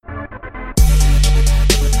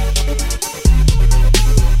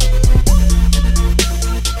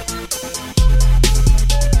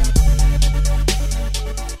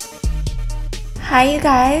Hi, you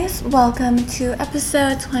guys. Welcome to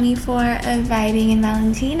episode 24 of Vibing in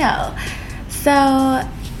Valentino. So,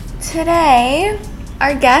 today,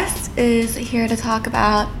 our guest is here to talk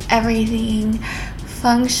about everything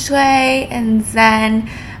feng shui and zen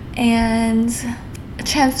and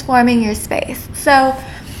transforming your space. So,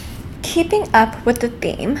 keeping up with the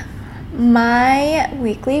theme, my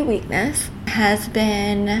weekly weakness has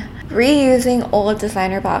been reusing old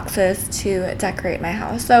designer boxes to decorate my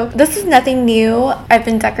house. So this is nothing new. I've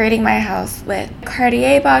been decorating my house with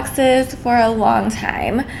Cartier boxes for a long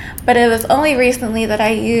time, but it was only recently that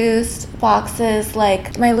I used boxes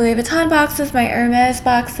like my Louis Vuitton boxes, my Hermes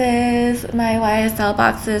boxes, my YSL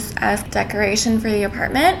boxes as decoration for the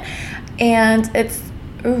apartment, and it's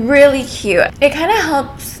really cute. It kind of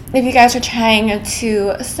helps if you guys are trying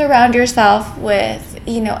to surround yourself with,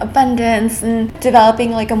 abundance and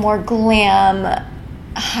developing like a more glam,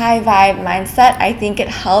 high vibe mindset. I think it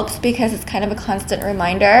helps because it's kind of a constant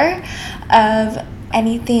reminder of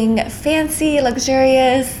anything fancy,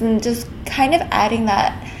 luxurious, and just kind of adding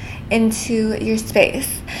that into your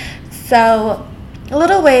space. So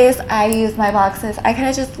little ways I use my boxes, I kind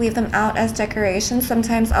of just leave them out as decorations.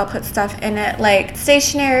 Sometimes I'll put stuff in it like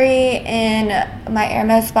stationery in my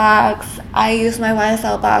Hermes box. I use my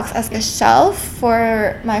YSL box as a shelf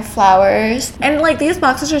for my flowers. And like these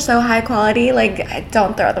boxes are so high quality, like I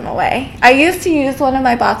don't throw them away. I used to use one of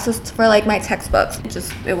my boxes for like my textbooks.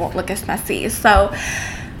 It won't look as messy. So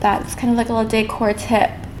that's kind of like a little decor tip.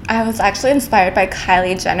 I was actually inspired by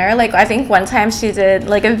Kylie Jenner. Like, I think one time she did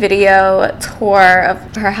like a video tour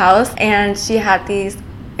of her house and she had these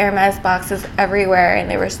Hermes boxes everywhere and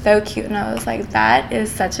they were so cute, and I was like, that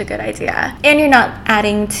is such a good idea. And you're not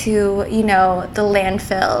adding to, the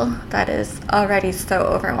landfill that is already so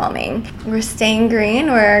overwhelming. We're staying green.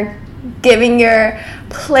 We're giving your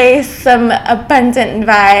place some abundant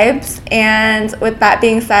vibes. And with that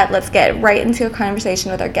being said, let's get right into a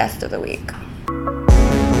conversation with our guest of the week.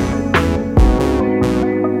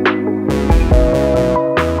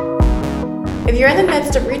 If you're in the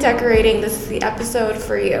midst of redecorating, this is the episode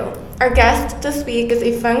for you. Our guest this week is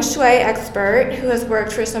a feng shui expert who has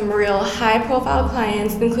worked for some real high-profile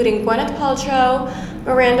clients, including Gwyneth Paltrow,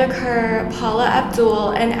 Miranda Kerr, Paula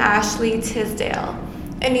Abdul, and Ashley Tisdale.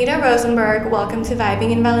 Anita Rosenberg, welcome to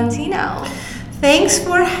Vibing in Valentino. Thanks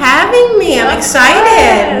for having me. I'm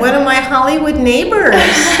excited. One of my Hollywood neighbors.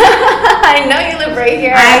 I know you live right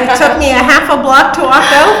here. It took me a half a block to walk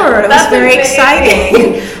over. It was very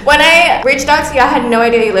exciting. When I reached out to you, I had no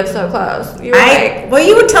idea you lived so close. You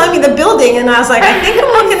were telling me the building, and I was like, I think I'm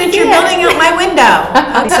looking at your building out my window.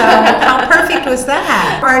 So how perfect was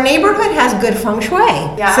that? Our neighborhood has good feng shui,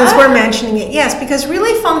 since we're mentioning it. Yes, because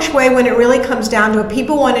really feng shui, when it really comes down to it,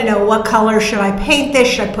 people want to know what color should I paint this?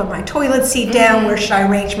 Should I put my toilet seat down? Where should I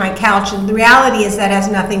arrange my couch? And the reality is that has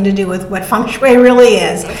nothing to do with what feng shui really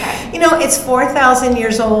is. Okay. It's 4,000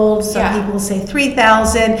 years old. Some people say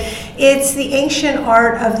 3,000. It's the ancient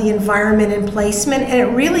art of the environment and placement, and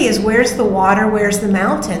it really is where's the water, where's the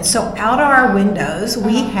mountain. So out our windows,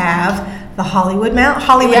 we have the Hollywood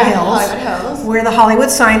Hills, where the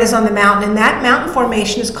Hollywood sign is on the mountain, and that mountain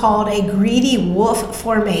formation is called a greedy wolf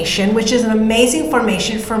formation, which is an amazing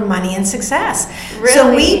formation for money and success. Really?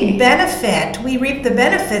 So we reap the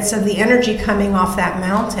benefits of the energy coming off that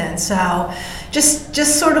mountain. So just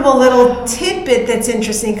sort of a little tidbit that's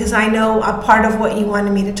interesting, because I know a part of what you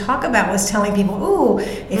wanted me to talk about was telling people,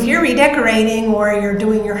 if you're redecorating or you're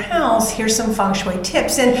doing your house, here's some feng shui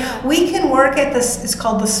tips. And we can work at this, it's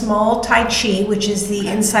called the small Tai Chi, which is the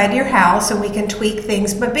inside of your house, and we can tweak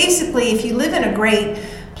things. But basically, if you live in a great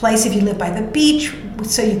place, if you live by the beach,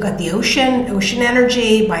 so you've got the ocean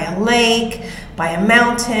energy, by a lake, by a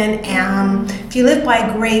mountain. If you live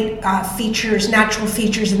by great natural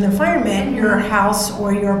features in the environment, your house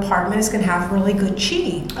or your apartment is going to have really good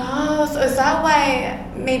chi. Oh, so is that why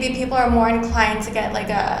maybe people are more inclined to get like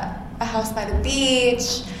a house by the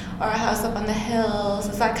beach or a house up on the hills?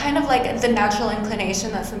 Is that kind of like the natural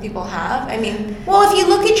inclination that some people have? Well, if you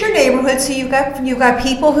look at your neighborhood, so you've got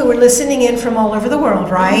people who are listening in from all over the world,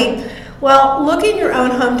 right? Mm-hmm. Well, look in your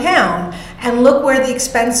own hometown and look where the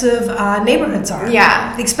expensive neighborhoods are.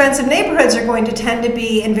 Yeah. The expensive neighborhoods are going to tend to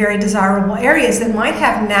be in very desirable areas that might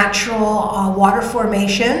have natural water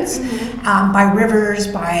formations, by rivers,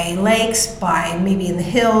 by lakes, by maybe in the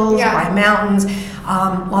hills, by mountains.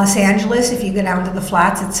 Los Angeles, if you go down to the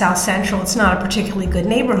flats at South Central, it's not a particularly good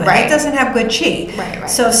neighborhood. Right. It doesn't have good chi. Right.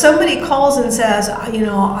 So if somebody calls and says,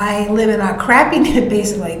 I live in a crappy neighborhood,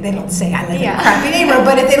 basically, they don't say I live in a crappy neighborhood,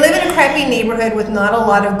 but if they live in a crappy neighborhood with not a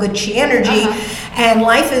lot of good chi energy, energy, and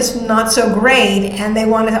life is not so great, and they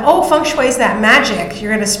want to, oh, feng shui is that magic.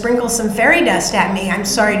 You're going to sprinkle some fairy dust at me. I'm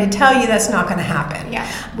sorry to tell you that's not going to happen. Yeah.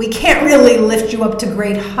 We can't really lift you up to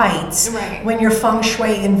great heights right. when your feng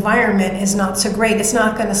shui environment is not so great. It's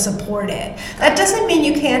not going to support it. That doesn't mean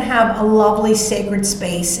you can't have a lovely sacred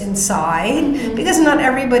space inside, because not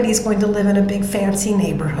everybody's going to live in a big fancy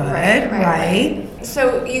neighborhood, right?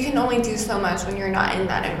 So you can only do so much when you're not in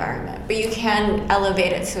that environment, but you can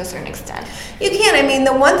elevate it to a certain extent. You can. I mean,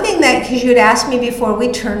 the one thing that, because you'd asked me before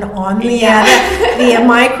we turned on the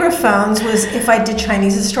microphones, was if I did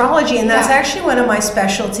Chinese astrology, and that's actually one of my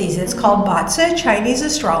specialties. It's called Batsa Chinese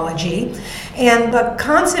astrology, and the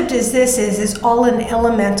concept is this: is all an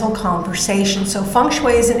elemental conversation. So feng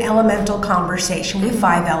shui is an elemental conversation. We have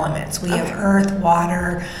 5 elements. We have earth,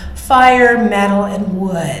 water, fire, metal, and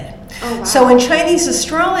wood. Oh, wow. So in Chinese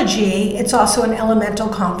astrology, it's also an elemental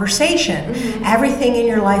conversation. Everything in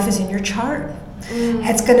your life is in your chart.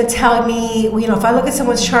 It's going to tell me, if I look at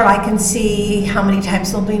someone's chart, I can see how many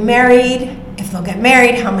times they'll be married, if they'll get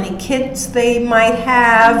married, how many kids they might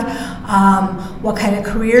have, what kind of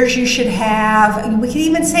careers you should have. We can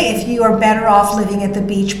even say if you are better off living at the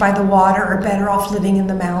beach by the water or better off living in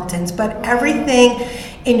the mountains. But everything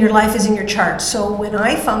in your life is in your chart. So when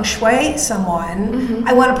I feng shui someone,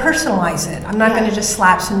 I want to personalize it. I'm not going to just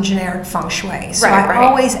slap some generic feng shui. So I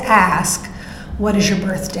always ask, what is your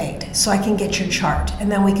birth date? So I can get your chart,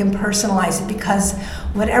 and then we can personalize it, because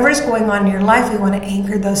whatever's going on in your life, we want to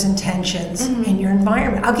anchor those intentions in your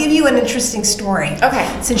environment. I'll give you an interesting story.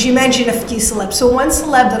 Okay. Since you mentioned a few celebs. So one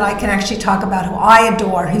celeb that I can actually talk about who I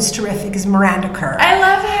adore, who's terrific, is Miranda Kerr. I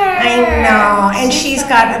love her. I know. And she's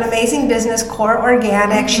got an amazing business, Core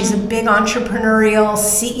Organic. She's a big entrepreneurial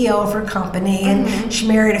CEO of her company. And she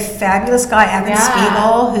married a fabulous guy, Evan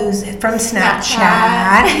Spiegel, who's from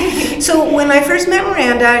Snapchat. So when I first met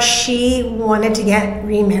Miranda, she wanted to get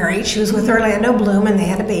remarried. She was with Orlando Bloom, and they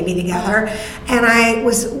had a baby together. And I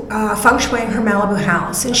was feng shuiing her Malibu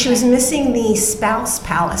house, and she was missing the spouse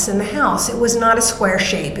palace in the house. It was not a square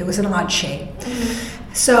shape, it was an odd shape.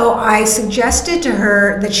 So I suggested to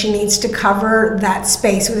her that she needs to cover that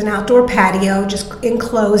space with an outdoor patio, just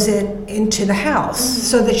enclose it into the house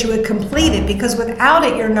so that you would complete it, because without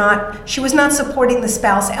it, she was not supporting the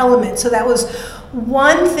spouse element. So that was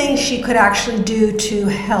one thing she could actually do to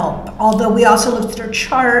help. Although we also looked at her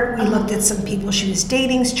chart, we looked at some people she was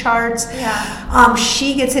dating's charts.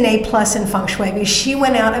 She gets an A+ in feng shui, because she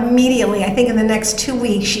went out immediately. I think in the next 2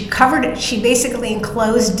 weeks, she covered it. She basically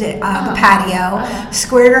enclosed the patio,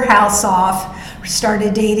 squared her house off,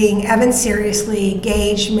 started dating Evan seriously,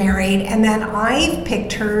 engaged, married, and then I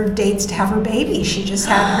picked her dates to have her baby. She just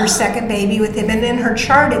had her second baby with him, and in her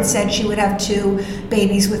chart it said she would have 2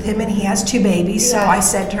 babies with him, and he has 2 babies. So I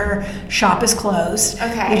said to her, shop is closed.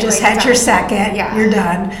 Okay, you just had your second. Yeah. You're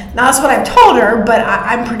done. Now that's what I've told her, but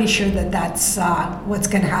I'm pretty sure that that's what's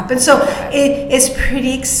going to happen. So it is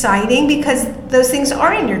pretty exciting, because those things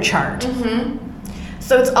are in your chart.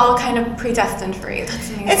 So it's all kind of predestined for you. That's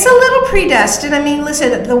amazing. It's a little predestined. I mean,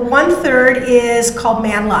 listen, the 1/3 is called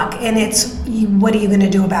man luck, and it's what are you going to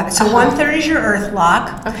do about it? So 1/3 is your earth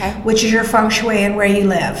luck, which is your feng shui and where you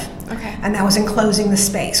live. And that was enclosing the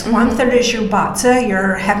space. 1/3 is your Batsa,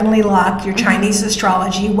 your heavenly luck, your Chinese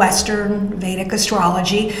astrology, Western Vedic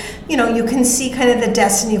astrology. You can see kind of the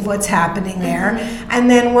destiny of what's happening there. And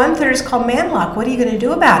then 1/3 is called man luck. What are you going to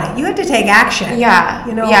do about it? You have to take action. You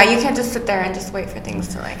can't just sit there and just wait for things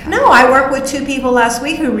to happen. No, I worked with 2 people last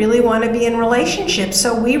week who really want to be in relationships.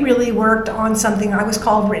 So we really worked on something I was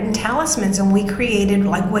called written talismans, and we created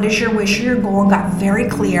what is your wish, your goal, and got very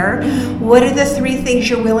clear. What are the 3 things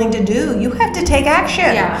you're willing to do? You have to take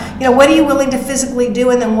action. What are you willing to physically do,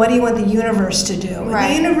 and then what do you want the universe to do? What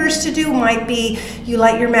the universe to do might be you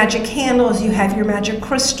light your magic candles, you have your magic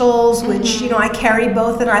crystals, which I carry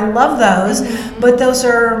both, and I love those. But those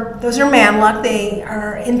are man luck.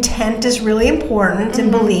 Intent is really important,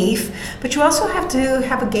 and belief. But you also have to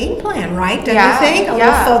have a game plan, right? Don't you think? A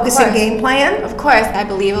little focus and game plan. Of course, I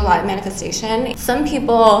believe a lot in manifestation. Some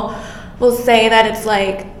people will say that it's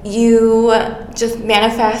like you just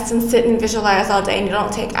manifest and sit and visualize all day and you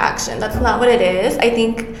don't take action. That's not what it is. I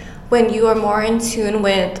think when you are more in tune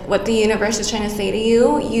with what the universe is trying to say to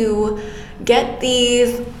you, you get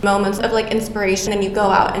these moments of inspiration, and you go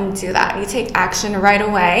out and do that. You take action right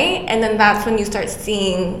away, and then that's when you start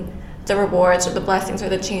seeing the rewards or the blessings or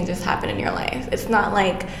the changes happen in your life. It's not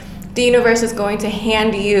like the universe is going to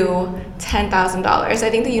hand you $10,000. I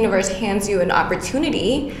think the universe hands you an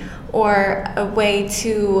opportunity or a way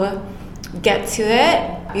to get to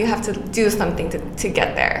it. You have to do something to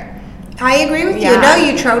get there. I agree with you. No,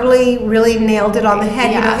 you totally really nailed it on the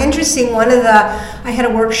head. You know, interesting. I had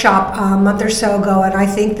a workshop a month or so ago, and I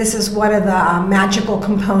think this is one of the magical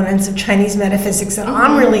components of Chinese metaphysics that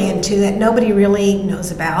I'm really into that nobody really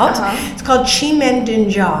knows about. It's called Qi Men Dun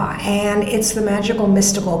Jia, and it's the magical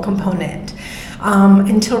mystical component.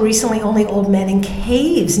 Until recently, only old men in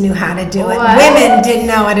caves knew how to do it. Women didn't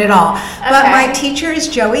know it at all. But my teacher is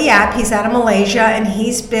Joey Yap. He's out of Malaysia, and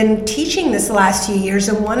he's been teaching this the last few years.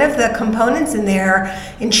 And one of the components in there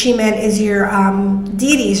in Qi Men is your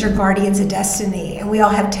deities or guardians of destiny. And we all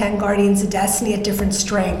have 10 guardians of destiny at different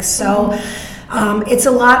strengths. So it's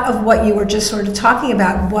a lot of what you were just sort of talking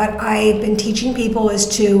about. What I've been teaching people is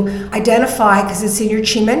to identify, because it's in your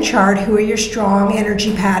Qi Men chart, who are your strong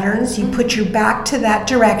energy patterns. You put your back to that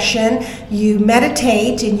direction, you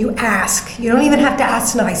meditate, and you ask. You don't even have to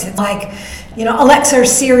ask nice. It's like, you know, Alexa or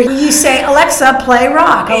Siri, you say, Alexa, play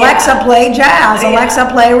rock. Alexa, play jazz. Alexa,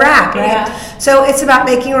 play rap, right? So it's about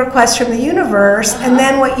making requests from the universe. And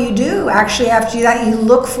then what you do, actually, after you do that, you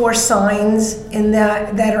look for signs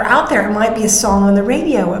that are out there. It might be a song on the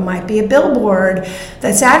radio. It might be a billboard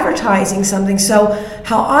that's advertising something. So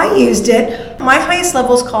how I used it, my highest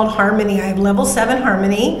level is called Harmony. I have level 7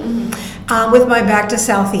 Harmony. With my back to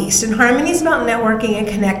Southeast. And Harmony is about networking and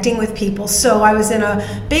connecting with people. So I was in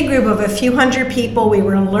a big group of a few hundred people. We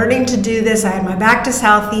were learning to do this. I had my back to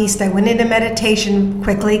Southeast. I went into meditation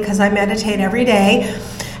quickly because I meditate every day.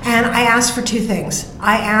 And I asked for 2 things.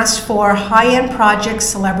 I asked for high-end projects,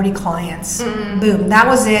 celebrity clients. Boom, that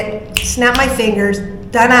was it. Snap my fingers,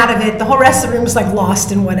 done out of it. The whole rest of the room was like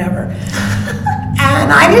lost in whatever.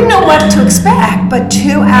 And I didn't know what to expect, but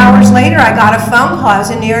 2 hours later, I got a phone call. I was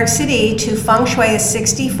in New York City to feng shui a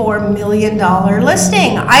 $64 million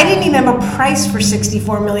listing. I didn't even have a price for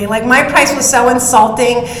 $64 million. Like, my price was so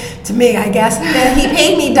insulting to me, I guess, that he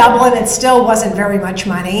paid me double, and it still wasn't very much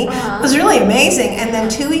money. It was really amazing. And then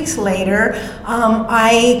 2 weeks later,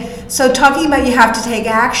 so talking about you have to take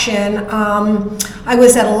action, I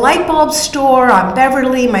was at a light bulb store on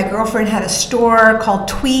Beverly. My girlfriend had a store called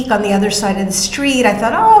Tweak on the other side of the street. I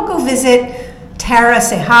thought, I'll go visit Tara,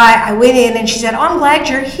 say hi. I went in and she said, I'm glad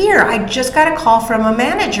you're here. I just got a call from a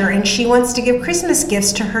manager and she wants to give Christmas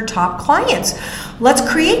gifts to her top clients. Let's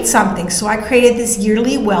create something. So I created this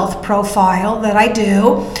yearly wealth profile that I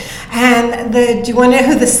do. And do you want to know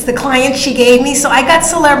who the clients she gave me? So I got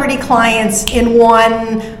celebrity clients in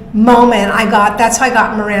one moment. That's how I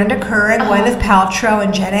got Miranda Kerr and Gwyneth Paltrow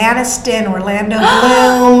and Jen Aniston, Orlando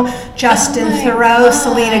Bloom, Justin Theroux,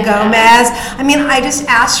 Selena Gomez. I mean, I just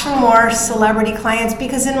asked for more celebrity clients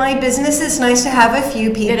because in my business it's nice to have a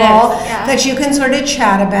few people that you can sort of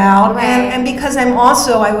chat about. And because I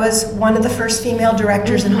was one of the first female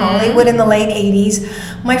directors in Hollywood in the late 80s.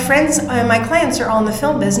 My friends and my clients are all in the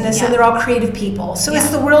film business and they're all creative people. So it's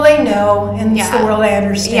the world I know and it's the world I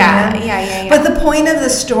understand. But the point of the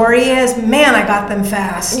story is, man, I got them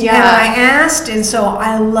fast. And I asked, and so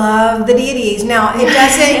I love the deities. Now,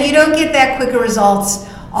 you don't get that quicker results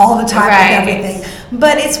all the time with everything.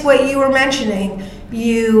 But it's what you were mentioning.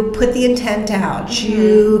 You put the intent out.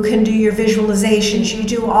 You can do your visualizations.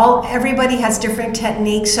 Everybody has different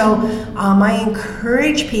techniques. So I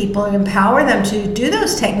encourage people and empower them to do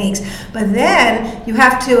those techniques. But then you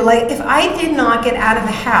have to, like, if I did not get out of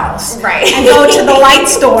the house and go to the light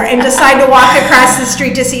store and decide to walk across the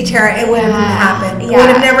street to see Tara, it wouldn't have happened. It would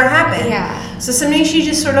have never happened. So sometimes you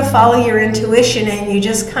just sort of follow your intuition and you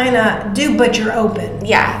just kind of do, but you're open.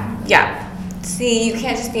 See, you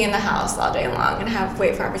can't just be in the house all day long and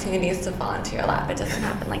wait for opportunities to fall into your lap. It doesn't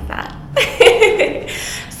happen like that.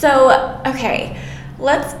 So, okay,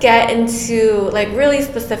 let's get into like really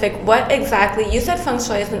specific. What exactly, you said feng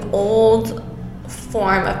shui is an old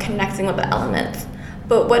form of connecting with the elements,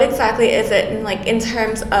 but what exactly is it in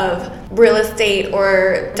terms of real estate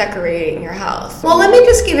or decorating your house? Well, let me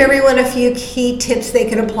just give everyone a few key tips they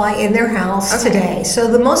can apply in their house today. So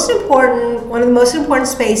one of the most important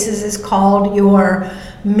spaces is called your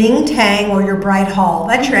Ming Tang or your bright hall.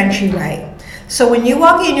 That's your entryway. So when you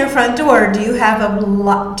walk in your front door, do you have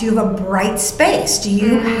a bright space? Do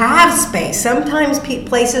you have space? Sometimes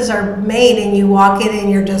places are made and you walk in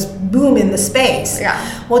and you're just boom in the space.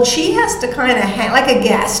 Well, she has to kind of hang like a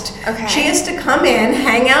guest. She has to come in,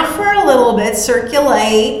 hang out for a little bit,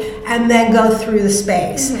 circulate, and then go through the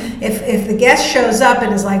space. If the guest shows up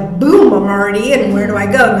and is like, boom, I'm already in, where do I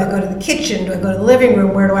go? Do I go to the kitchen? Do I go to the living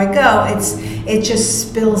room? Where do I go? it just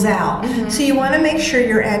spills out. So you want to make sure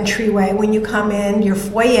your entryway, when you come in, your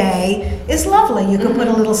foyer is lovely. You can put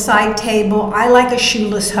a little side table. I like a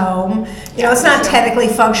shoeless home. You know, it's not technically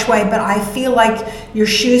feng shui, but I feel like your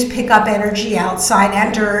shoes pick up energy outside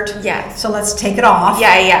and dirt. Yes. So let's take it off.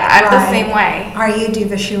 Yeah, I'm the same way. Are you? Do you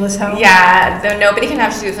have a shoeless home? Yeah, though nobody can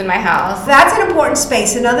have shoes in my house. That's an important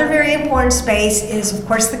space. Another very important space is, of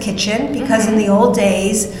course, the kitchen, because in the old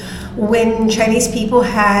days, when Chinese people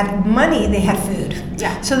had money, they had food.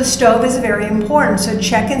 Yeah. So the stove is very important. So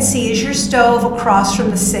check and see, is your stove across from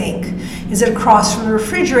the sink? Is it across from the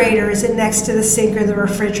refrigerator? Is it next to the sink or the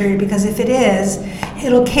refrigerator? Because if it is,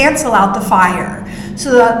 it'll cancel out the fire.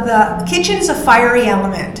 So the kitchen is a fiery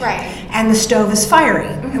element. Right. And the stove is fiery.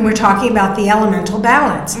 And we're talking about the elemental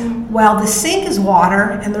balance. Well, the sink is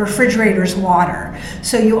water and the refrigerator is water.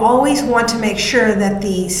 So you always want to make sure that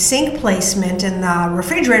the sink placement and the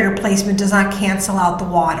refrigerator placement does not cancel out the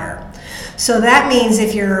water. So that means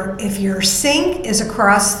if your sink is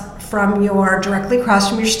directly across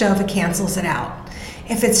from your stove, it cancels it out.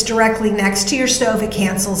 If it's directly next to your stove, it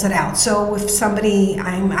cancels it out. So if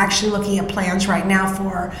I'm actually looking at plans right now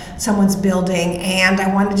for someone's building, and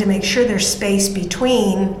I wanted to make sure there's space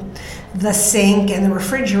between the sink and the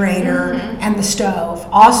refrigerator and the stove.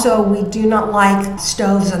 Also, we do not like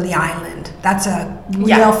stoves on the island. That's a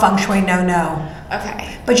real feng shui no-no.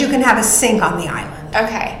 Okay. But you can have a sink on the island.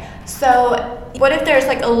 Okay. So what if there's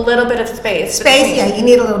like a little bit of space? Yeah, you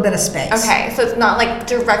need a little bit of space. Okay, so it's not like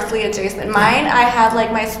directly adjacent. Mine, I had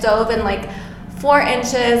like my stove in like 4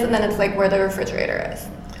 inches, and then it's like where the refrigerator is.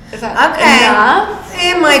 Is that enough?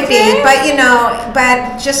 It might be,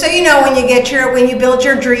 but just so you know, when you build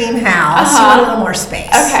your dream house, you want a little more space.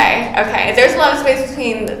 Okay. There's a lot of space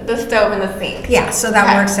between the stove and the sink. Yeah, so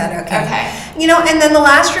that works out okay. Okay. And then the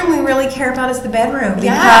last room we really care about is the bedroom,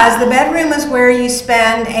 because the bedroom is where you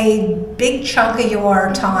spend a big chunk of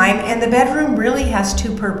your time, and the bedroom really has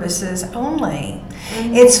 2 purposes only.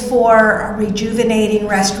 It's for rejuvenating,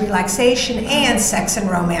 rest, relaxation, and sex and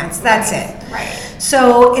romance. That's it. Right.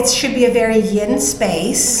 So it should be a very yin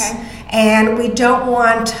space. Okay. And we don't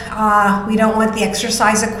want the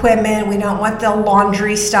exercise equipment. We don't want the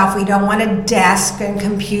laundry stuff. We don't want a desk and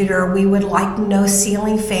computer. We would like no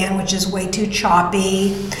ceiling fan, which is way too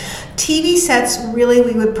choppy. TV sets, really,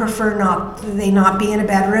 we would prefer they not be in a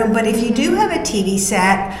bedroom. But if you do have a TV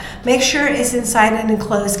set, make sure it's inside an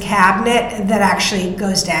enclosed cabinet that actually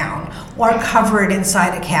goes down, or cover it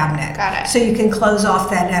inside a cabinet. Got it. So you can close off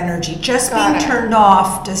that energy. Just being turned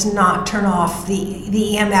off does not turn off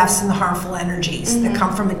the EMFs and the harmful energies that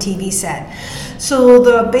come from a TV set. So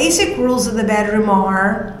the basic rules of the bedroom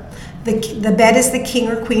are: the bed is the king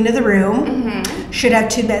or queen of the room. Should have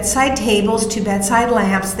 2 bedside tables, 2 bedside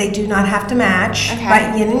lamps. They do not have to match,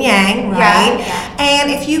 but yin and yang, right? Yeah.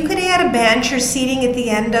 And if you could add a bench or seating at the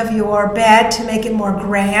end of your bed to make it more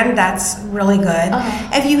grand, that's really good.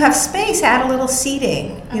 If you have space, add a little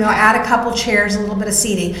seating. Add a couple chairs, a little bit of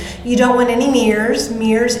seating. You don't want any mirrors.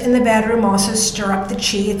 Mirrors in the bedroom also stir up the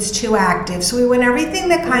chi. It's too active. So we want everything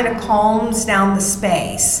that kind of calms down the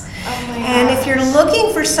space. And if you're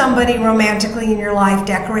looking for somebody romantically in your life,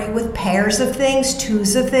 decorate with pairs of things,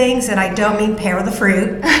 2s of things, and I don't mean pair of the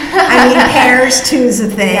fruit. I mean pairs, 2s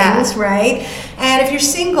of things, right? And if you're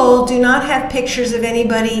single, do not have pictures of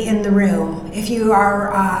anybody in the room. If you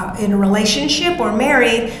are in a relationship or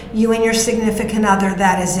married, you and your significant other,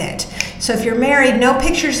 that is it. So if you're married, no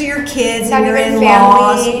pictures of your kids and your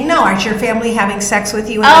in-laws. Family. No, aren't your family having sex with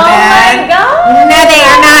you in the Oh bed? my God! No, they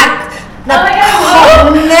are not. Oh,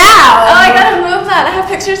 I gotta move that. I have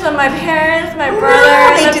pictures of my parents, my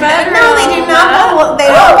brother, in the bedroom. No, they do not. They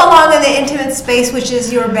don't belong in the intimate space, which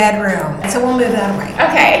is your bedroom. So we'll move that away.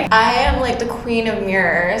 Okay. I am like the queen of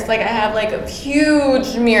mirrors. Like I have like a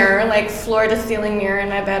huge mirror, like floor to ceiling mirror in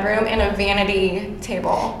my bedroom, and a vanity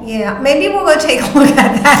table. Yeah, maybe we'll go take a look at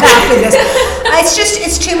that after this.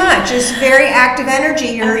 It's too much. It's very active energy.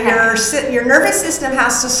 Your nervous system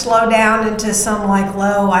has to slow down into some like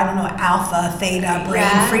low, alpha, theta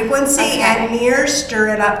brain frequency, and mirrors stir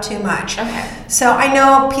it up too much. So I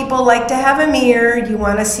know people like to have a mirror. You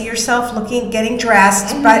want to see yourself getting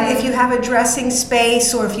dressed, but if you have a dressing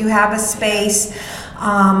space, or if you have a space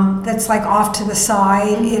that's like off to the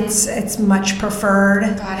side, it's much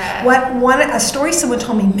preferred. Got it. A story someone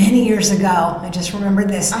told me many years ago, I just remembered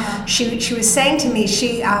this. She was saying to me,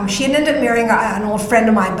 she had ended up marrying an old friend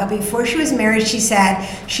of mine, but before she was married, she said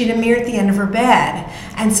she had a mirror at the end of her bed,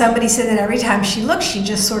 and somebody said that every time she looked, she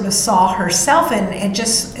just sort of saw herself, and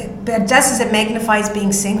it magnifies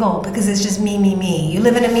being single, because it's just me. You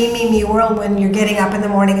live in a me world when you're getting up in the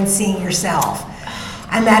morning and seeing yourself.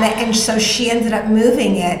 And so she ended up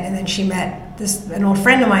moving it, and then she met an old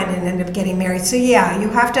friend of mine and ended up getting married. So yeah, you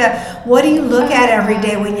have to, what do you look at every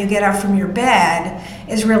day when you get up from your bed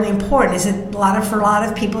is really important. Is it for a lot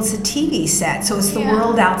of people it's a TV set, so it's the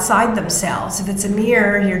world outside themselves. If it's a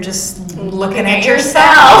mirror, you're just looking at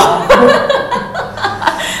yourself.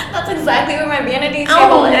 That's exactly where my vanity table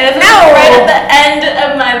Oh, is. no. It's right at the end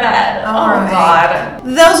of my bed. All oh right. God.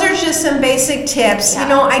 Those are just some basic tips. Yeah. You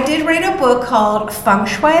know, I did write a book called Feng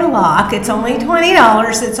Shui Lock. It's only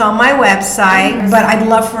 $20. It's on my website, but I'd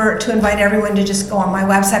love to invite everyone to just go on my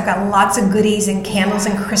website. I've got lots of goodies and candles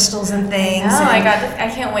and crystals and things. Oh, and I got this. I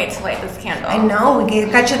can't wait to light this candle. I know,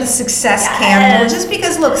 got you the success candle. Just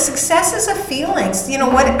because, look, success is a feeling. You know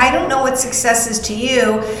what? I don't know what success is to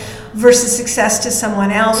you versus success to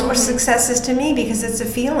someone else, or success is to me, because it's a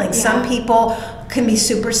feeling. Yeah. Some people can be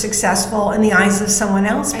super successful in the eyes of someone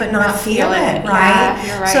else, but not feel it, right? Yeah,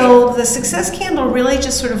 you're right. So the success candle really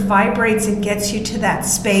just sort of vibrates and gets you to that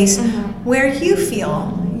space where you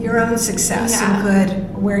feel your own success and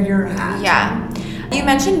good where you're at. Yeah. You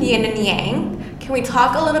mentioned yin and yang. Can we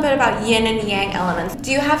talk a little bit about yin and yang elements?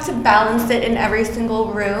 Do you have to balance it in every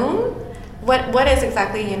single room? What is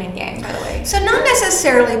exactly yin and yang, by the way? So not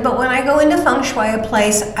necessarily, but when I go into feng shui a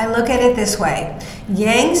place, I look at it this way.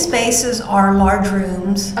 Yang spaces are large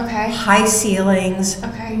rooms, high ceilings,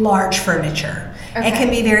 large furniture. It can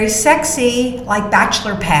be very sexy, like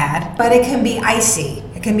bachelor pad, but it can be icy.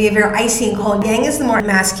 It can be a very icy and cold. Yang is the more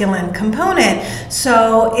masculine component,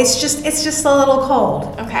 so it's just a little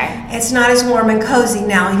cold. It's not as warm and cozy.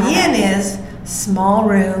 Now yin is small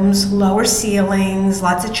rooms, lower ceilings,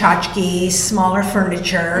 lots of tchotchkes, smaller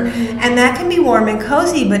furniture, and that can be warm and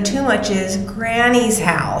cozy, but too much is granny's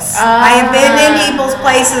house. I have been in people's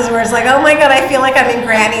places where it's like, oh my God, I feel like I'm in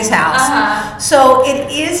granny's house. So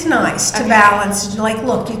it is nice to balance. Like,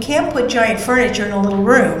 look, you can't put giant furniture in a little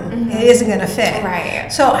room. It isn't going to fit. Right.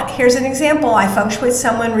 So here's an example. I feng shuied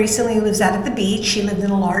someone recently who lives out at the beach. She lived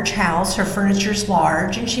in a large house. Her furniture's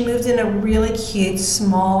large, and she moved in a really cute,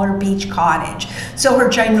 smaller beach cottage. So her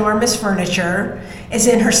ginormous furniture is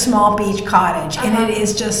in her small beach cottage, and it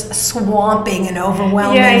is just swamping and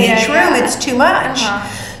overwhelming each room. It's too much.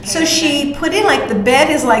 So she put in, like, the bed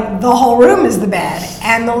is like the whole room is the bed,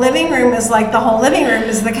 and the living room is like the whole living room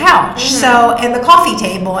is the couch. So, and the coffee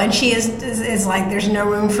table, and she is like, there's no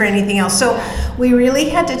room for anything else. So we really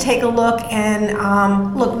had to take a look,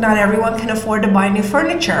 and look, not everyone can afford to buy new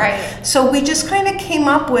furniture. So we just kind of came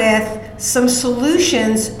up with some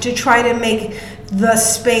solutions to try to make the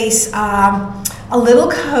space a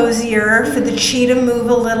little cozier, for the chi to move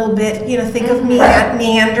a little bit. You know, think of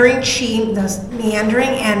meandering chi, the meandering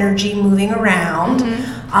energy moving around.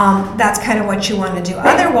 That's kind of what you want to do.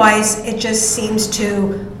 Otherwise, it just seems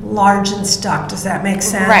too large and stuck. Does that make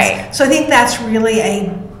sense? Right. So I think that's really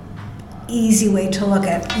a easy way to look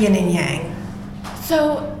at yin and yang.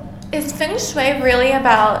 So is feng shui really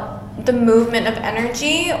about the movement of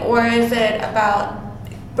energy, or is it about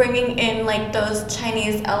bringing in, like, those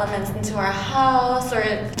Chinese elements into our house, or,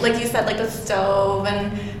 like you said, like the stove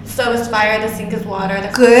is fire, the sink is water?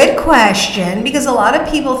 Good question, because a lot of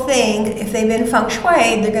people think if they've been feng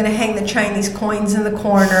shui, they're going to hang the Chinese coins in the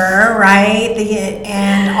corner, right?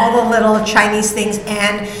 And all the little Chinese things,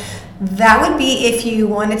 and that would be if you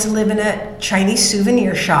wanted to live in a Chinese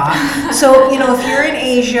souvenir shop. So, you know, if you're in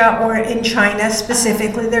Asia or in China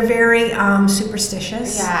specifically, they're very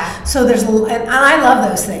superstitious. So and I love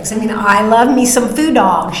those things. I mean, I love me some food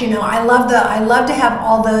dogs. You know, I love to have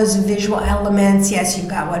all those visual elements. Yes, you've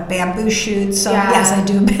got bamboo shoots. So yes, I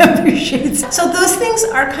do bamboo shoots. So those things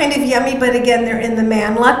are kind of yummy, but again, they're in the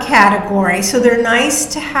man luck category. So they're nice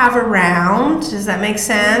to have around. Does that make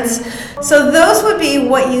sense? So those would be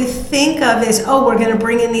what you think of as, oh, we're going to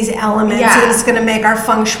bring in these elements and it's going to make our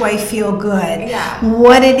feng shui feel good.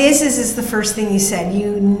 What it is the first thing you said.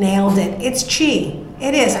 You nailed it. It's chi.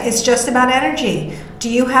 It is. It's just about energy. Do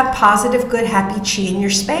you have positive, good, happy chi in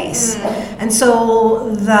your space? And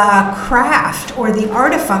so the craft or the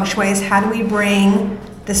art of feng shui is, how do we bring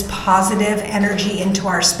this positive energy into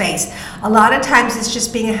our space? A lot of times it's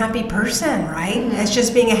just being a happy person, right? It's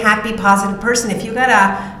just being a happy, positive person. If you got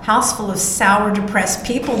a house full of sour, depressed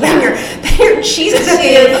people, then your chi's going to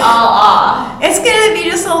be all off. It's going to be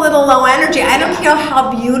just a little low energy. I don't care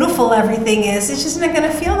how beautiful everything is. It's just not going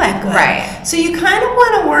to feel that good. Right. So you kind of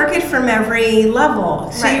want to work it from every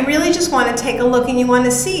level. So you really just want to take a look and you want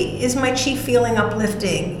to see, is my chi feeling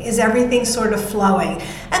uplifting? Is everything sort of flowing?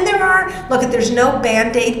 And there's no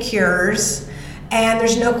Band-Aid cures. and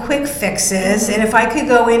there's no quick fixes. And if I could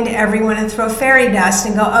go into everyone and throw fairy dust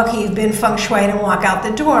and go, okay, you've been feng shuied, and walk out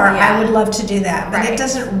the door, I would love to do that. But it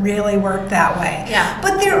doesn't really work that way. Yeah.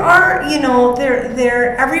 But there are,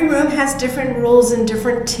 every room has different rules and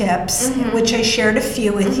different tips, which I shared a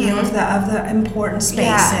few with you of the important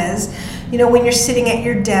spaces. Yeah. When you're sitting at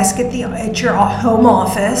your desk at your home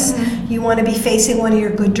office, you want to be facing one of your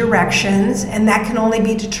good directions, and that can only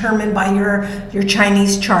be determined by your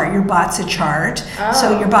Chinese chart, your Batsa chart. Oh.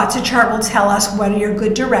 So your Batsa chart will tell us what are your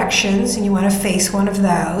good directions, and you want to face one of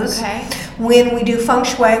those. Okay. When we do feng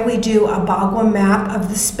shui, we do a Bagua map of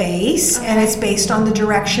the space, and it's based on the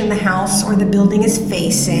direction the house or the building is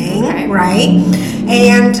facing, right?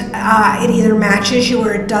 And it either matches you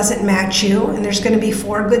or it doesn't match you, and there's going to be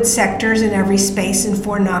 4 good sectors in every space and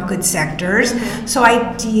 4 not good sectors. So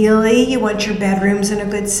ideally, you want your bedrooms in a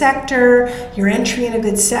good sector, your entry in a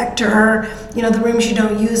good sector, the rooms you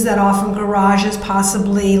don't use that often, garages,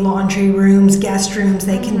 possibly laundry rooms, guest rooms,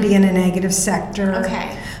 they can be in a negative sector.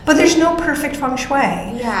 Okay. But there's no perfect feng shui.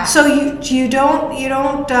 Yeah. So you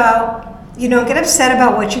don't get upset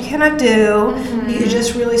about what you cannot do. You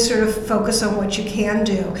just really sort of focus on what you can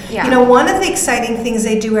do. Yeah. One of the exciting things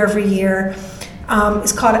they do every year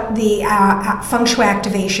is called the feng shui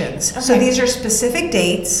activations. Okay. So these are specific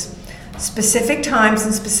dates, specific times,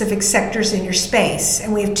 and specific sectors in your space.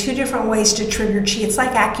 And we have 2 different ways to trigger qi. It's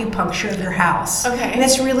like acupuncture of your house. Okay. And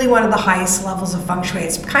it's really one of the highest levels of feng shui.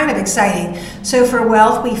 It's kind of exciting. So for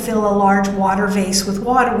wealth, we fill a large water vase with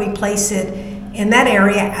water. We place it in that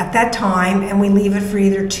area at that time, and we leave it for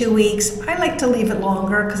either 2 weeks. I like to leave it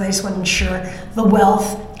longer because I just want to ensure the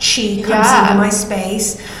wealth qi comes into my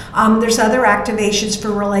space. There's other activations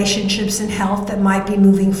for relationships and health that might be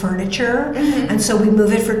moving furniture, and so we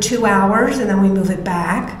move it for 2 hours and then we move it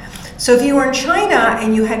back. So if you were in China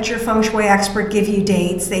and you had your feng shui expert give you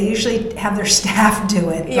dates, they usually have their staff do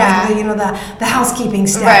it. Yeah. Like the housekeeping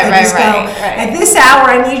staff. Right, They just go, at this hour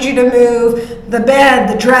I need you to move the bed,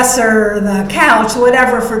 the dresser, the couch,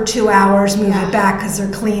 whatever for 2 hours, move it back because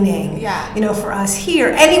they're cleaning. Yeah. For us here,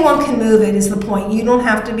 anyone can move it is the point. You don't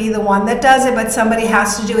have to be the one that does it, but somebody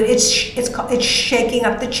has to do it. It's shaking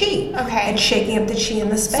up the qi. Okay. It's shaking up the qi in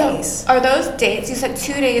the space. So are those dates, you said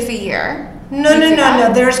 2 days a year?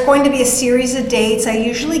 No. There's going to be a series of dates. I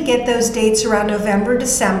usually get those dates around November,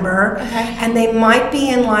 December. Okay. And they might be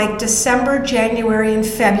in like December, January, and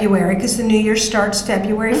February because the new year starts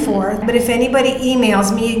February 4th. But if anybody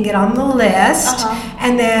emails me, you can get on the list.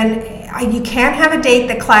 And then you can't have a date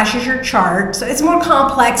that clashes your chart. So it's more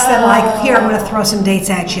complex than like, here, I'm going to throw some dates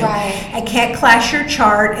at you. Right. I can't clash your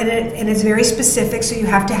chart, and it's very specific, so you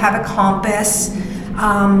have to have a compass.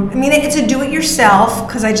 It's a do-it-yourself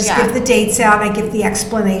because I just give the dates out, I give the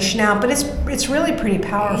explanation out, but it's really pretty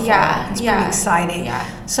powerful. It's pretty exciting.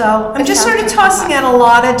 So I'm just sort of tossing out a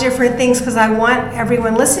lot of different things because I want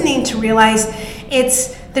everyone listening to realize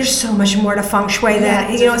there's so much more to feng shui than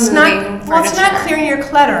it's not clearing your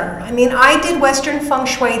clutter. I did Western feng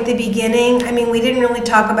shui at the beginning. We didn't really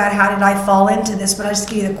talk about how did I fall into this, but I'll just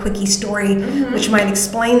give you the quickie story which might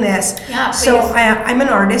explain this. So I'm an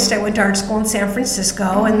artist. I went to art school in San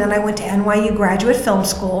Francisco, and then I went to NYU Graduate Film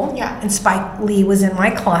School, and Spike Lee was in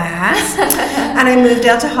my class. And I moved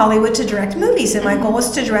out to Hollywood to direct movies, and my goal was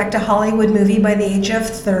to direct a Hollywood movie by the age of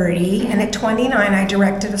 30, and at 29 I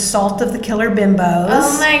directed Assault of the Killer Bimbos.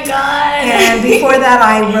 Oh my God. And before that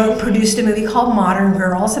I produced a movie called Modern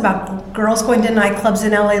Girls about girls going to nightclubs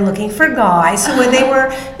in LA looking for guys. So when they were,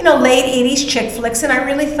 late 80s chick flicks, and I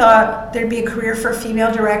really thought there'd be a career for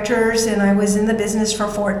female directors, and I was in the business for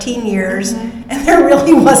 14 years, and there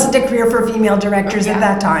really wasn't a career for female directors at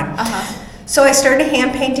that time. So I started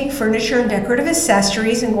hand painting furniture and decorative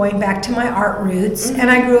accessories and going back to my art roots,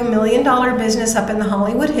 and I grew $1 million business up in the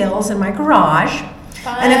Hollywood Hills in my garage.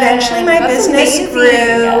 And eventually my business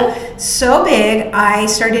grew so big, I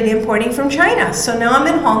started importing from China. So now I'm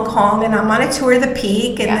in Hong Kong and I'm on a tour of the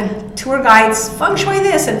Peak, and the tour guides feng shui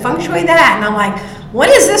this and feng shui that. And I'm like, what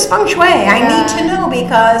is this feng shui? I need to know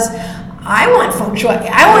because I want feng shui.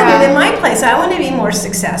 I want it in my place. I want to be more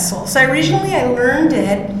successful. So originally I learned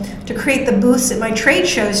it to create the booths at my trade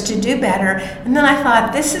shows to do better. And then I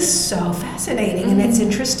thought, this is so fascinating and it's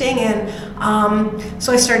interesting. And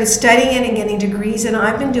so I started studying it and getting degrees, and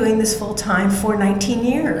I've been doing this full time for 19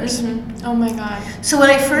 years. Oh my God. So when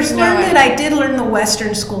I first learned it, I did learn the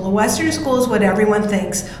Western school. The Western school is what everyone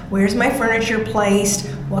thinks. Where's my furniture placed?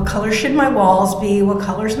 What color should my walls be? What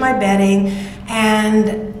color's my bedding?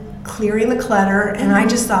 And clearing the clutter, and I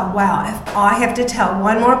just thought, wow, if I have to tell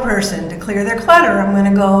one more person to clear their clutter, I'm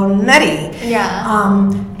going to go nutty.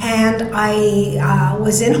 And I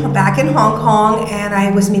was back in Hong Kong, and I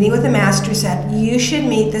was meeting with a master who said, you should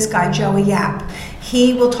meet this guy, Joey Yap.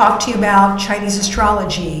 He will talk to you about Chinese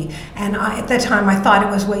astrology. And at that time, I thought it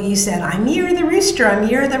was what you said. I'm Year the rooster, I'm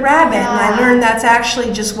Year the rabbit. And I learned that's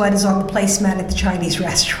actually just what is on the placemat at the Chinese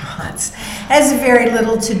restaurants. It has very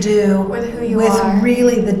little to do with who you are.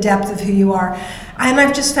 Really the depth of who you are. And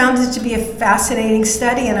I've just found it to be a fascinating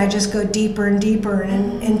study, and I just go deeper and deeper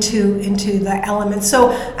into the elements.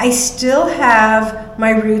 So I still have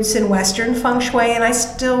my roots in Western feng shui, and I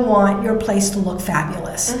still want your place to look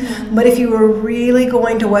fabulous. But if you were really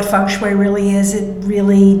going to what feng shui really is, it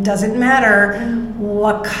really doesn't matter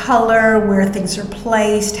what color, where things are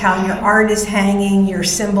placed, how your art is hanging, your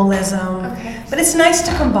symbolism. Okay. But it's nice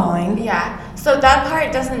to combine. Yeah. So that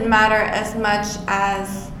part doesn't matter as much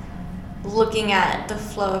as looking at the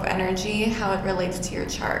flow of energy, how it relates to your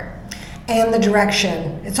chart. And the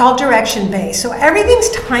direction. It's all direction based. So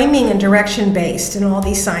everything's timing and direction based in all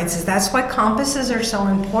these sciences. That's why compasses are so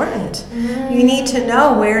important. You need to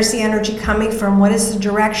know where's the energy coming from, what is the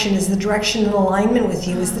direction, is the direction in alignment with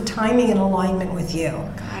you, is the timing in alignment with you.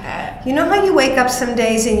 Got it. You know how you wake up some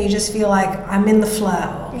days and you just feel like, I'm in the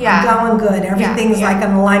flow, Yeah. I'm going good, everything's Yeah. like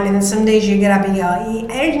in alignment, and some days you get up and you go,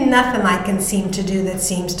 there's nothing I can seem to do that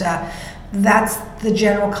seems to. That's the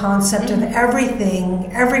general concept of everything,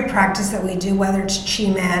 every practice that we do, whether it's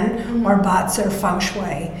Qi Men or Bats or Feng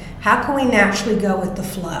Shui. How can we naturally go with the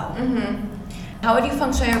flow? How would you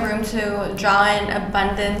feng shui a room to draw in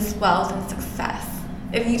abundance, wealth, and success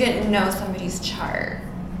if you didn't know somebody's chart?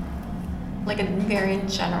 Like a very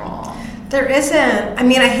general. There isn't. I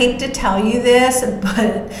mean, I hate to tell you this,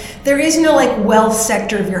 but there is no like wealth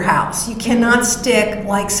sector of your house. You cannot stick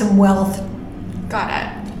like some wealth Got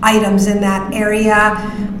it. items in that area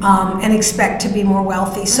and expect to be more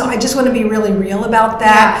wealthy. So I just want to be really real about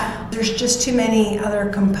that. There's just too many other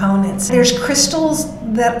components. There's crystals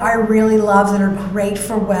that I really love that are great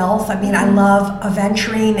for wealth. I mean, I love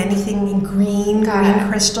aventurine, anything in green. Green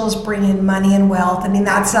crystals bring in money and wealth. I mean,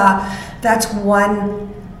 that's one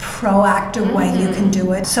proactive way you can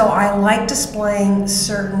do it. So I like displaying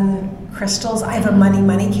certain crystals. I have a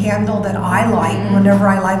money candle that I light. Whenever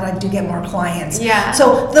I light it, I do get more clients. Yeah.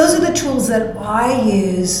 So those are the tools that I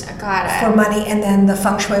use for money, and then the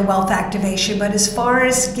feng shui wealth activation. But as far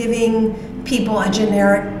as giving people a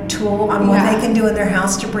generic tool on what they can do in their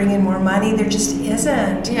house to bring in more money, there just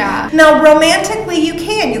isn't. Yeah. Now, romantically, you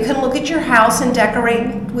can look at your house and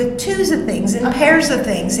decorate with twos of things and pairs of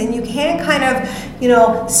things, and you can kind of,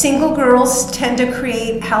 single girls tend to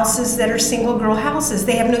create houses that are single girl houses.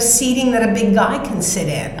 They have no seating that a big guy can sit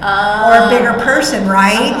in or a bigger person,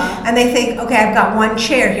 right? And they think, okay, I've got one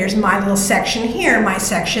chair. Here's my little section here, my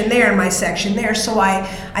section there, my section there. So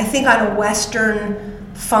I think on a Western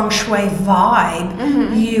feng shui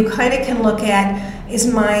vibe, you kind of can look at, is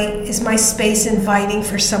my space inviting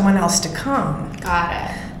for someone else to come? Got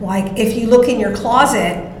it. Like if you look in your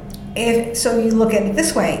closet, you look at it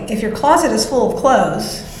this way, if your closet is full of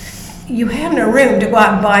clothes, you have no room to go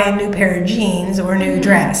out and buy a new pair of jeans or a new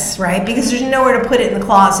dress, right? Because there's nowhere to put it in the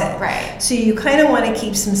closet. Right. So you kind of want to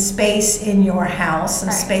keep some space in your house,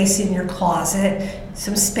 some space in your closet,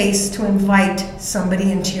 some space to invite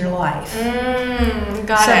somebody into your life.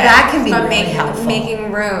 Got so it. that can be really helpful.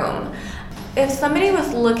 Making room. If somebody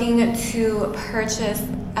was looking to purchase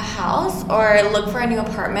a house or look for a new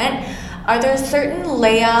apartment, are there certain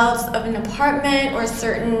layouts of an apartment or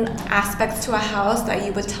certain aspects to a house that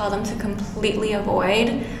you would tell them to completely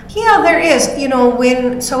avoid? Yeah, there is.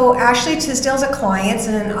 So Ashley Tisdale's a client,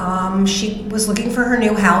 and she was looking for her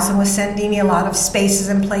new house and was sending me a lot of spaces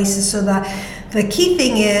and places. So the key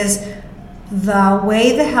thing is the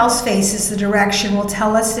way the house faces, the direction will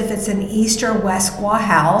tell us if it's an east or west squaw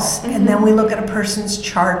house, and then we look at a person's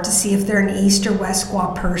chart to see if they're an east or west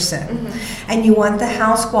squaw person. And you want the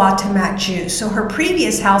house squaw to match you. So her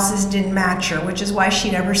previous houses didn't match her, which is why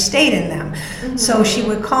she never stayed in them. So she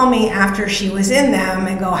would call me after she was in them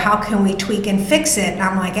and go, how can we tweak and fix it? And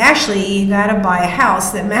I'm like, Ashley, you gotta buy a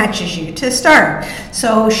house that matches you to start.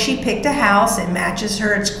 So she picked a house, it matches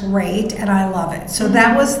her, it's great, and I love it. So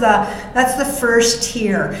that's the first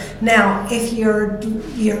tier. Now, if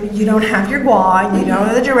you don't have your gua and you don't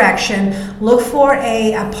know the direction, look for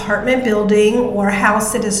a apartment building or a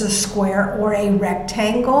house that is a square or a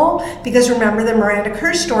rectangle, because remember the Miranda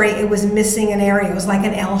Kerr story, it was missing an area. It was like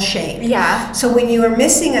an L shape. Yeah. So when you are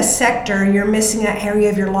missing a sector, you're missing an area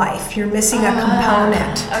of your life. You're missing a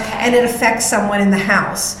component. Okay. And it affects someone in the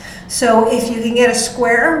house. So if you can get a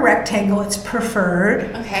square or rectangle, it's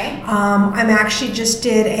preferred. Okay. I'm actually just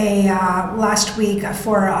did a last week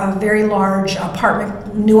for a very large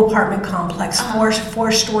new apartment complex,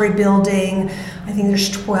 four-story building. I think there's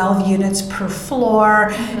 12 units per floor.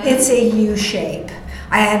 It's a U shape.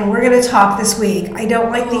 And we're going to talk this week. I don't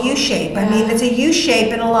like the U shape. I mean, it's a U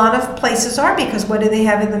shape, and a lot of places are, because what do they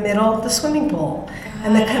have in the middle? The swimming pool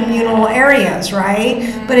and the communal areas,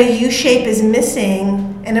 right? But a U shape is missing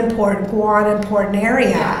an important area.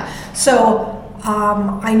 Yeah. So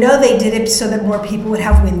I know they did it so that more people would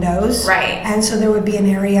have windows. Right. And so there would be an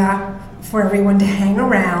area for everyone to hang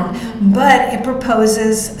around. But it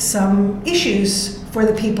proposes some issues for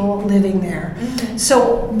the people living there.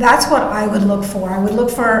 So that's what I would look for. I would look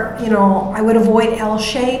for, I would avoid L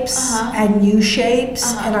shapes and U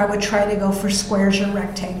shapes, and I would try to go for squares or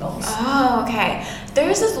rectangles. Oh, okay.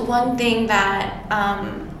 There's this one thing that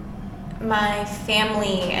my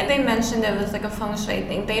family, and they mentioned it was like a feng shui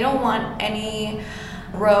thing. They don't want any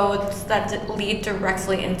roads that lead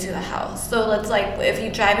directly into the house. So let's like, if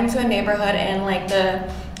you drive into a neighborhood and like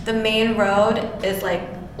the main road is like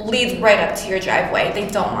leads right up to your driveway, they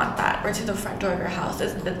don't want that, or to the front door of your house.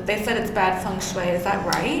 They said it's bad feng shui. Is that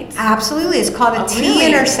right? Absolutely. It's called a T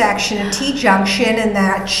intersection, a T junction, and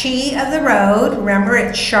that chi of the road, remember,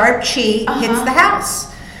 it's sharp chi, hits the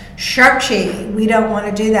house. Sharp chi. We don't want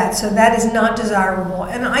to do that. So that is not desirable.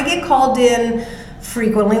 And I get called in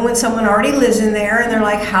frequently when someone already lives in there and they're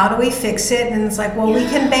like, how do we fix it? And it's like, well, we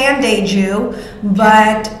can band-aid you,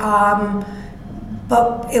 but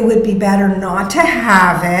it would be better not to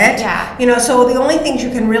have it. Yeah. So the only things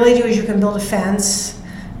you can really do is you can build a fence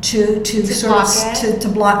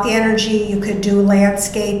to block the energy. You could do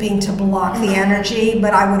landscaping to block the energy,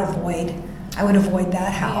 but I would avoid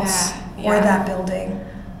that house or that building.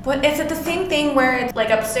 But is it the same thing where it's like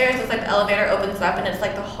upstairs, it's like the elevator opens up and it's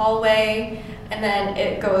like the hallway, and then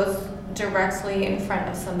it goes directly in front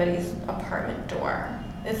of somebody's apartment door?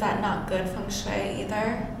 Is that not good feng shui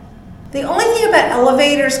either? The only thing about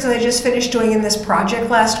elevators, because I just finished doing in this project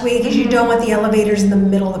last week, is you don't want the elevators in the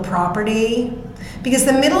middle of the property. Because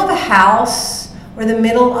the middle of a house or the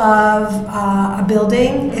middle of a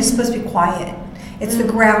building is supposed to be quiet. It's the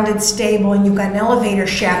grounded, stable, and you've got an elevator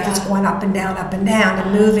shaft that's going up and down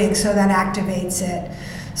and moving, so that activates it.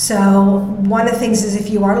 So one of the things is,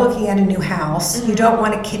 if you are looking at a new house, you don't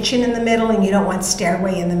want a kitchen in the middle and you don't want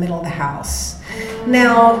stairway in the middle of the house.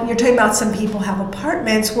 Now, you're talking about some people have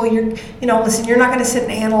apartments. Well, listen, you're not going to sit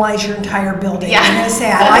and analyze your entire building. Yeah. You're going to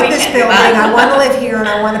say, I like this building, I want to live here, and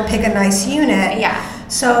I want to pick a nice unit. Yeah.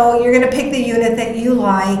 So you're going to pick the unit that you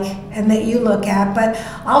like and that you look at. But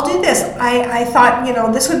I'll do this. I thought,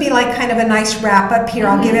 this would be like kind of a nice wrap up here.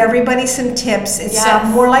 I'll give everybody some tips. It's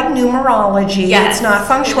more like numerology. Yes. It's not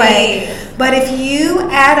feng shui. But if you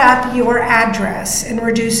add up your address and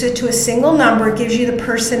reduce it to a single number, it gives you the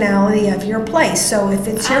personality of your place. So if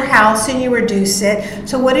it's your house and you reduce it,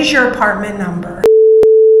 so what is your apartment number?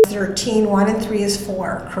 13, 1 and 3 is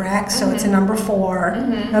 4, correct? So it's a number 4.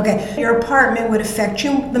 Okay, your apartment would affect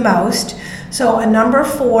you the most. So a number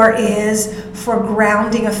 4 is for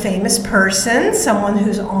grounding a famous person, someone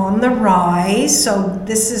who's on the rise. So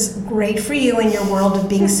this is great for you in your world of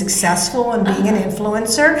being successful and being an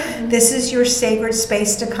influencer. This is your sacred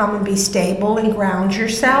space to come and be stable and ground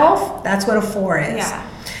yourself. That's what a 4 is. Yeah.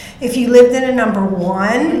 If you lived in a number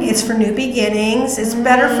 1, it's for new beginnings. It's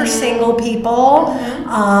better for single people.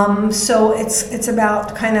 So it's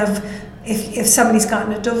about kind of if somebody's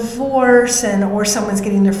gotten a divorce or someone's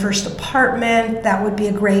getting their first apartment, that would be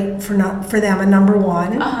a great for them, a number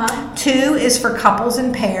 1. 2 is for couples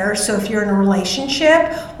and pairs. So if you're in a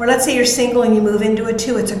relationship, or let's say you're single and you move into a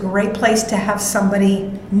 2, it's a great place to have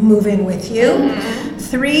somebody move in with you.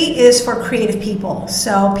 3 is for creative people.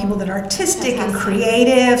 So people that are artistic and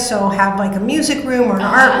creative, so have like a music room or an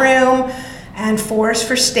art room. And 4 is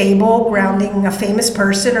for stable, grounding a famous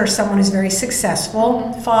person or someone who's very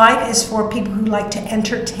successful. 5 is for people who like to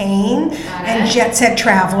entertain and jet set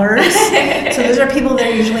travelers. So those are people that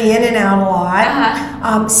are usually in and out a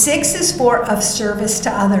lot. 6 is for of service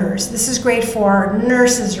to others. This is great for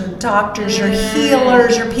nurses or doctors or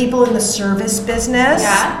healers or people in the service business.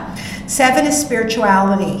 7 is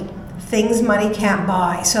spirituality. Things money can't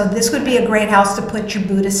buy. So this would be a great house to put your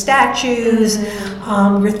Buddha statues,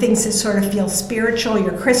 your things that sort of feel spiritual,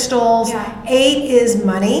 your crystals. 8 is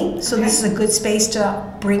money. So this is a good space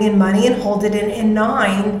to bring in money and hold it in. And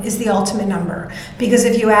 9 is the ultimate number. Because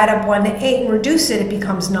if you add up 1 to 8 and reduce it, it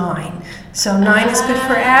becomes 9. So 9 is good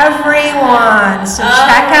for everyone. So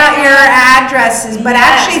check out your addresses. But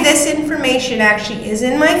actually, this information actually is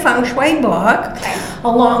in my feng shui book,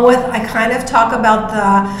 along with, I kind of talk about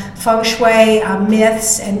the feng shui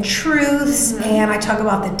myths and truths, and I talk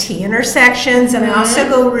about the T intersections, and I also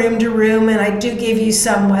go room to room, and I do give you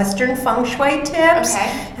some Western feng shui tips,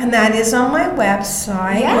 and that is on my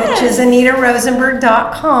website, which is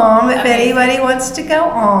AnitaRosenberg.com if anybody wants to go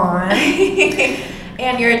on.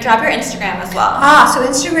 And drop your Instagram as well. So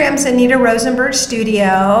Instagram's Anita Rosenberg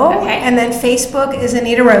Studio. And then Facebook is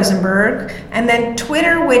Anita Rosenberg. And then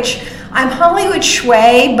Twitter, which I'm Hollywood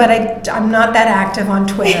Shui, but I'm not that active on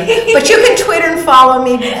Twitter. But you can Twitter and follow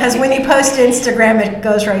me, because when you post to Instagram, it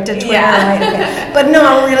goes right to Twitter right away. But no,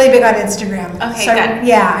 I'm really big on Instagram. Good.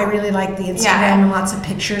 Yeah, I really like the Instagram and lots of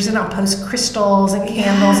pictures, and I'll post crystals and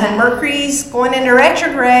candles, and Mercury's going into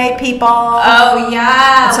retrograde, people. Oh,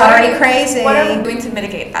 yeah. It's already crazy. What are we doing to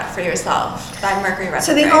mitigate that for yourself, that Mercury retrograde?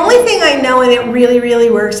 So the only thing I know, and it really, really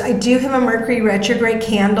works, I do have a Mercury retrograde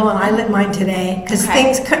candle, and I lit mine today, because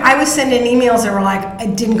I was sending emails that were like, I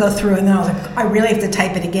didn't go through, and then I was like, I really have to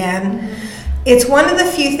type it again. It's one of the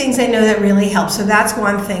few things I know that really helps, so that's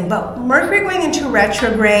one thing. But Mercury going into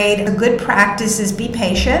retrograde, a good practice is be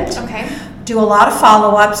patient. Do a lot of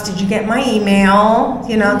follow-ups. Did you get my email?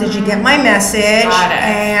 Did you get my message?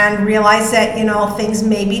 And realize that, things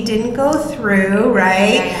maybe didn't go through,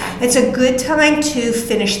 right? It's a good time to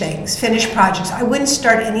finish things, finish projects. I wouldn't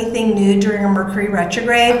start anything new during a Mercury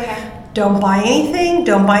retrograde. Don't buy anything.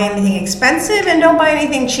 Don't buy anything expensive, and don't buy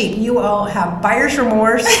anything cheap. You will have buyer's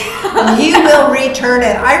remorse. You will return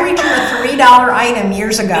it. I returned a $3 item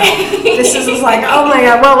years ago. This is like, oh my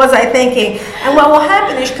God, what was I thinking? And what will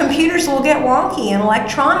happen is computers will get wonky, and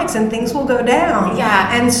electronics, and things will go down.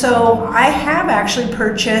 And so I have actually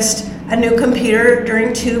purchased a new computer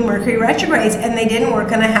during 2 Mercury retrogrades, and they didn't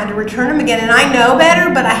work, and I had to return them again. And I know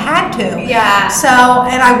better, but I had to. So,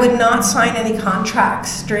 and I would not sign any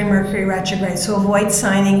contracts during Mercury retrograde, so avoid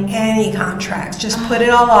signing any contracts. Just put it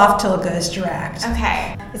all off till it goes direct.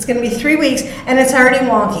 It's going to be 3 weeks, and it's already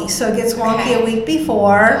wonky, so it gets wonky a week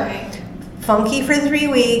before. Funky for 3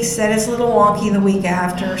 weeks, then it's a little wonky the week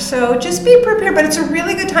after. So just be prepared, but it's a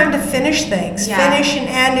really good time to finish things. Finish and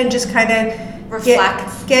end, and just kind of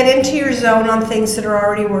reflect. Get into your zone on things that are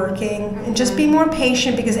already working, and just be more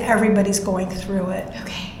patient, because everybody's going through it.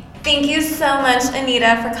 Thank you so much,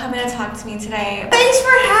 Anita, for coming to talk to me today. Thanks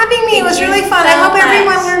for having me. It was really fun. I hope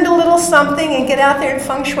everyone learned a little something, and get out there and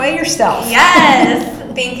feng shui yourself.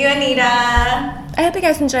 Thank you, Anita. I hope you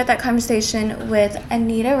guys enjoyed that conversation with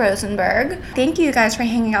Anita Rosenberg. Thank you guys for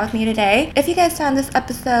hanging out with me today. If you guys found this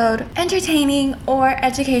episode entertaining or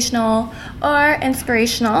educational or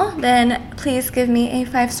inspirational, then please give me a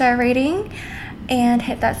 5-star rating and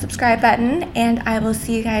hit that subscribe button, and I will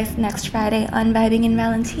see you guys next Friday on Vibing in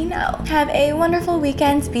Valentino. Have a wonderful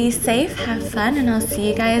weekend, be safe, have fun, and I'll see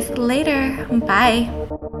you guys later. Bye.